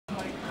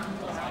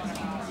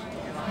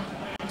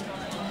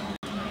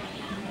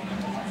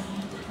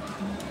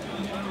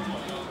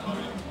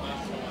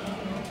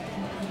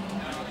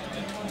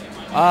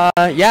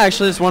Yeah,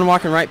 actually, there's one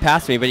walking right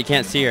past me, but you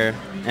can't see her.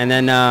 And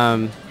then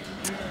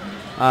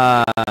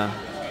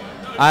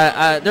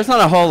there's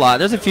not a whole lot.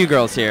 There's a few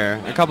girls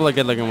here, a couple of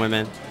good-looking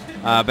women,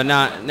 but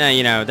not. No,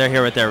 you know, they're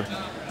here with their.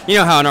 You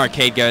know how an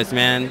arcade goes,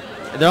 man.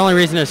 The only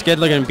reason there's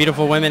good-looking,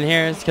 beautiful women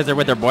here is because they're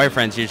with their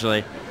boyfriends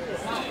usually.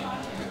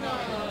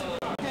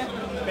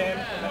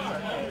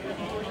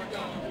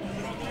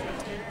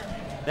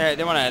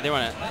 They wanna.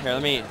 Here,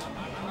 let me.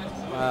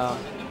 Well,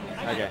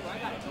 okay.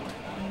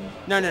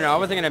 No. I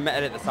wasn't gonna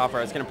edit the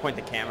software. I was gonna point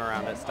the camera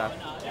around and stuff.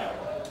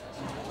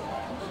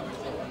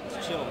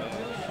 Chill,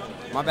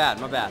 man. My bad.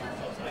 Don't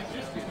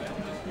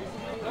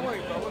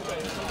worry, bro.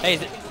 Hey,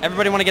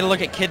 everybody want to get a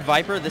look at Kid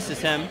Viper? This is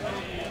him.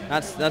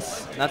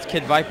 That's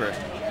Kid Viper.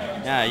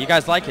 Yeah, you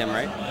guys like him,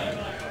 right?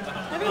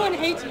 Everyone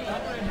hates me.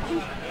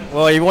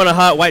 Well, you want a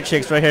hot white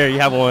chicks right here. You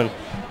have one.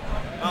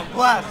 I'm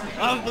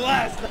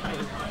blessed.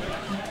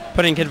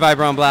 Putting Kid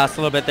Viper on blast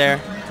a little bit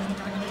there.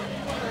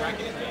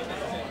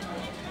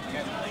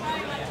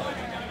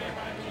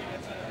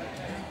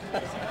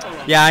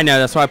 Yeah, I know.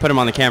 That's why I put him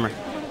on the camera.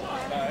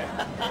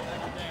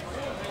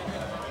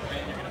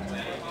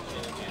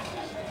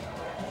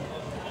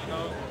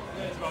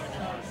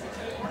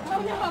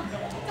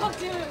 Don't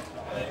do it.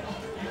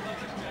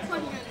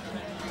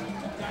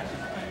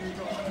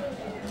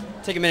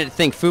 Take a minute to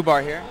think.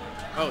 Fubar here.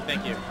 Oh,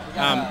 thank you.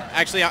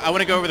 Actually, I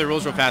want to go over the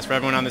rules real fast for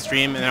everyone on the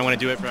stream, and then I want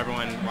to do it for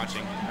everyone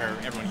watching, or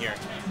everyone here.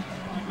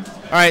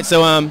 All right,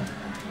 so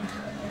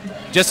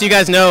just so you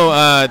guys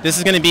know, this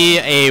is going to be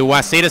a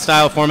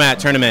Waseda-style format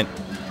tournament.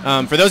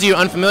 For those of you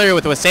unfamiliar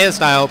with Waseda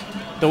style,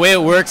 the way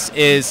it works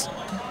is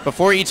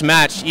before each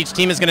match, each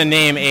team is going to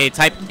name a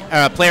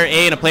player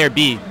A and a player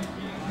B.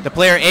 The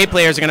player A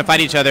players are going to fight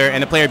each other,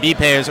 and the player B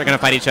players are going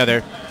to fight each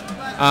other.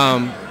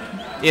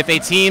 If a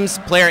team's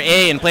player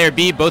A and player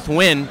B both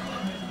win,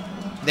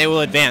 they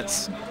will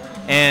advance.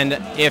 And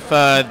if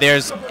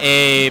there's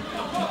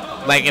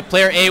if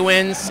player A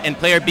wins and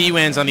player B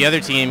wins on the other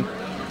team,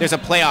 there's a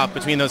playoff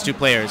between those two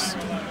players.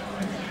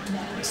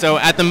 So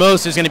at the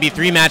most, there's going to be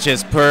 3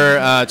 matches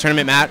per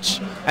tournament match.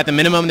 At the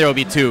minimum, there will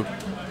be 2.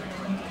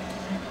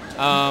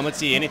 Let's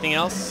see, anything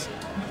else?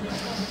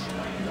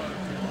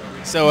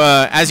 So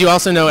as you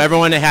also know,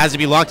 everyone has to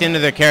be locked into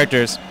their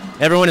characters.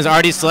 Everyone has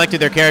already selected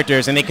their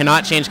characters, and they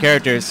cannot change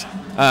characters.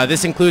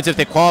 This includes if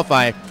they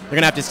qualify, they're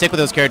going to have to stick with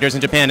those characters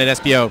in Japan at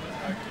SBO.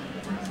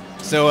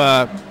 So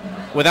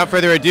without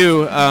further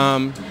ado,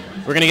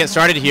 we're going to get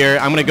started here.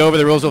 I'm going to go over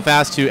the rules real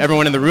fast to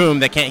everyone in the room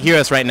that can't hear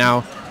us right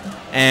now,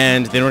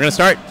 and then we're going to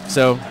start.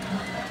 So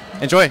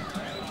enjoy.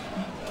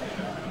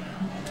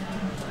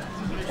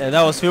 And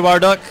that was Fubar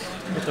Duck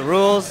with the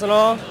rules and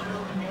all.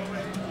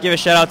 Give a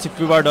shout out to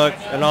Fubar Duck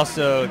and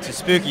also to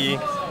Spooky.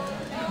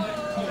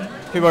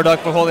 Fubar Duck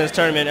for holding this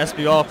tournament,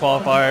 SBO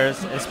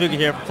qualifiers, and Spooky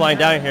here for flying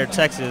down here to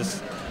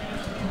Texas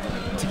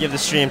to give the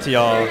stream to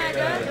y'all.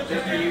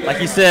 Like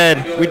he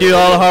said, we do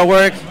all the hard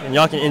work and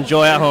y'all can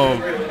enjoy at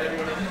home.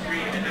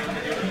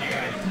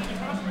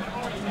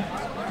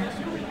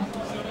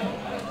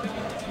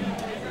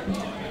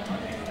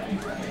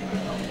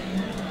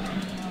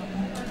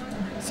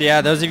 So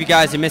yeah, those of you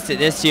guys who missed it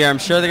this year, I'm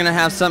sure they're gonna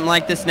have something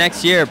like this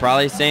next year.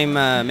 Probably same,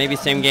 maybe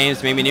same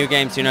games, maybe new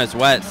games. Who knows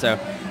what? So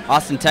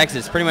Austin,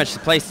 Texas, is pretty much the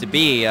place to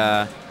be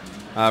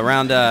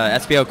around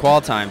SBO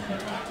Qual time.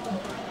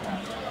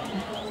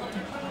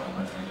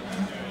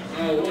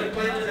 One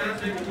final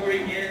announcement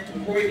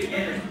before we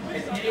begin.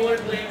 Is anyone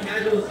playing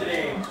casuals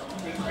today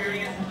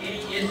experiencing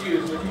any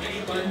issues with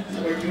any buttons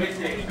or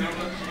joysticks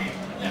malfunctioning?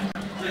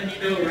 Let me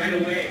know right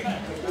away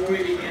before we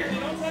begin.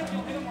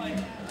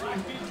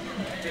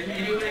 If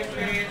anyone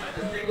experienced a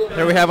single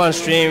Here we have on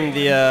stream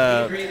the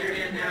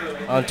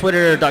on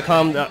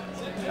twitter.com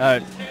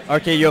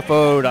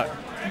arcadeufo.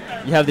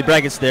 You have the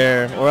brackets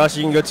there, or else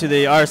you can go to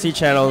the RC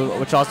channel,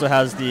 which also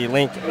has the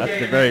link at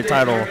the very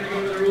title.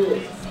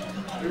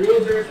 The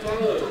rules are as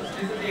follows.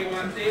 This is a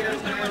Waseda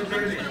style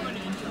tournament.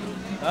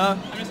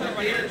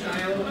 Waseda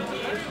style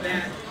means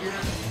that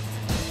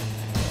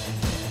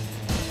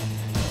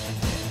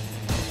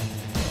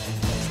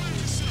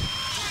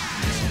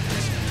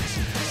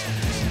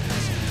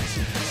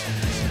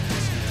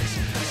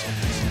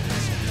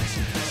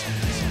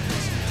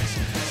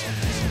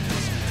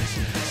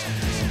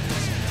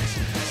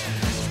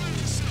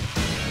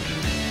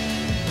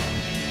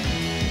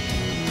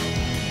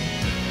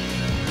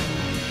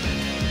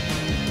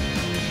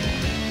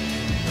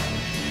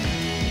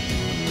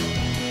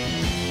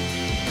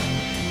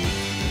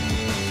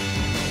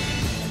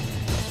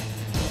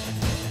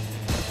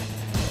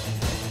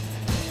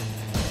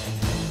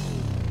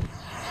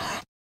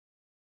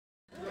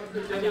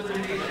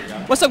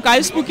What's up,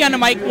 guys? Spooky on the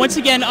mic. Once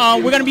again,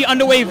 we're going to be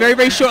underway very,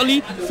 very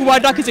shortly.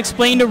 Fubar Duck has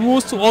explained the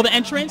rules to all the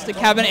entrants. The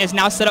cabinet is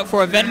now set up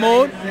for event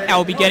mode, and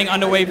we'll be getting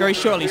underway very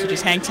shortly. So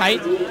just hang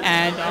tight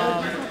and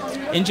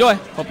enjoy.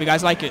 Hope you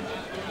guys like it.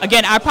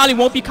 Again, I probably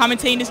won't be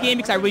commentating this game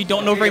because I really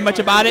don't know very much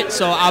about it.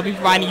 So I'll be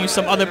providing you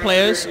some other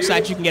players so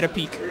that you can get a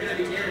peek. I'm going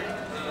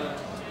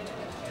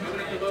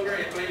to come over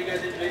and find you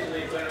guys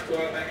individually so I don't have to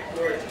walk back and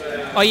forth.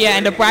 But Oh yeah,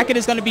 and the bracket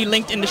is going to be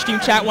linked in the stream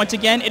chat once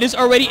again. It is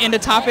already in the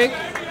topic.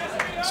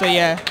 So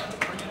yeah.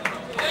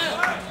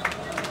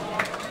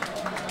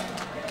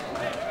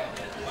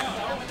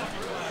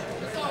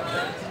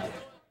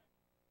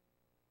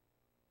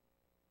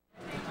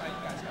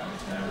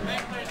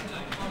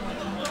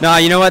 No,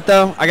 you know what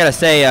though? I gotta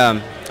say,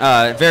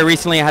 very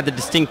recently I had the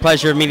distinct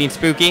pleasure of meeting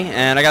Spooky,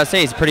 and I gotta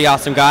say he's a pretty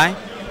awesome guy.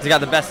 He's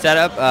got the best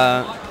setup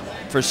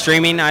for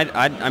streaming.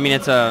 I mean,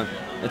 it's a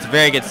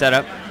very good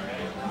setup,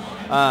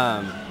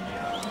 and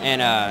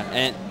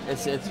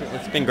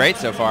it's been great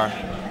so far.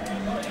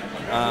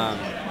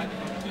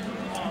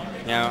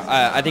 You know,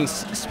 I think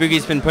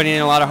Spooky's been putting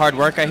in a lot of hard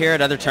work, I hear,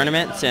 at other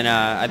tournaments, and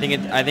I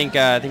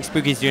think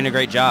Spooky's doing a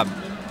great job.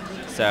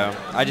 So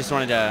I just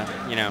wanted to,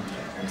 you know,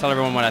 tell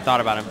everyone what I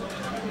thought about him.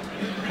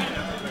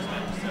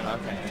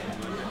 Okay.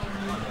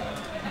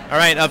 All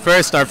right, up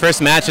first, our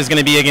first match is going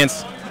to be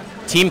against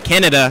Team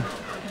Canada,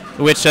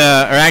 which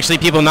are actually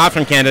people not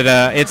from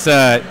Canada. It's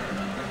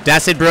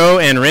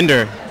BLAZBLUE and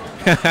Render.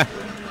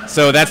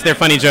 So that's their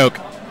funny joke.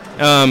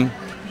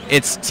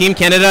 It's Team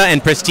Canada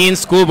and Pristine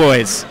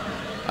Schoolboys.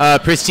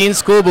 Pristine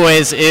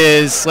Schoolboys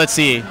is, let's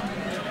see,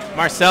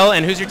 Marcel,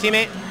 and who's your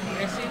teammate?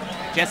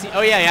 Jesse.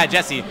 Oh yeah,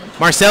 Jesse.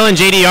 Marcel and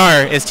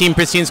JDR is Team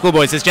Pristine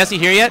Schoolboys. Is Jesse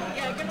here yet?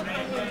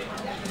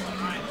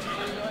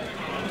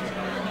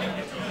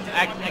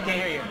 I can't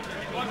hear you.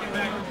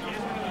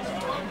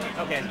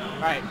 Okay,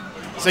 all right.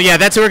 So yeah,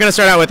 that's who we're gonna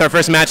start out with our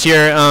first match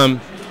here.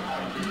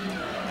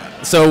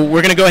 So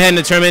we're gonna go ahead and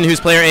determine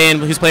who's player A and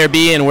who's player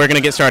B, and we're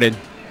gonna get started.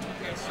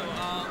 Okay,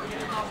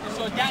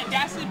 so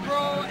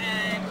BLAZBLUE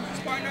and who's his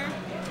partner?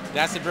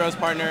 BLAZBLUE's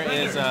partner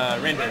is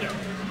Render.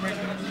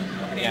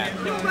 Yeah.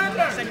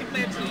 Second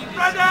player team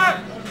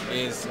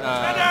Is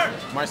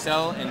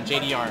Marcel and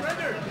JDR.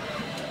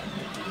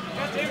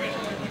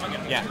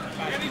 Yeah.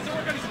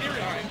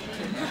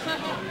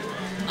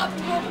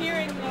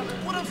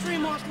 What up, Free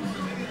Monsters?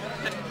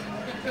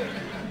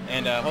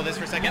 And hold this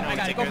for a second. I want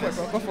to take Go care of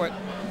for it, this. bro. Go for it.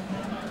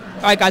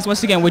 All right, guys.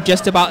 Once again, we're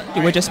just about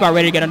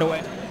ready to get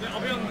underway.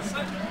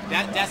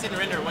 That's it,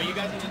 Render. What you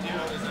guys need to do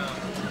is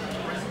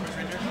where's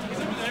Render?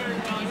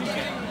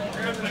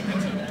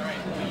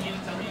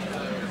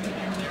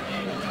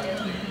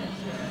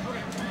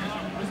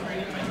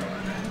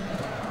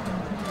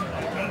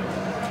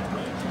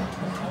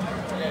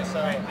 Okay, so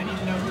I need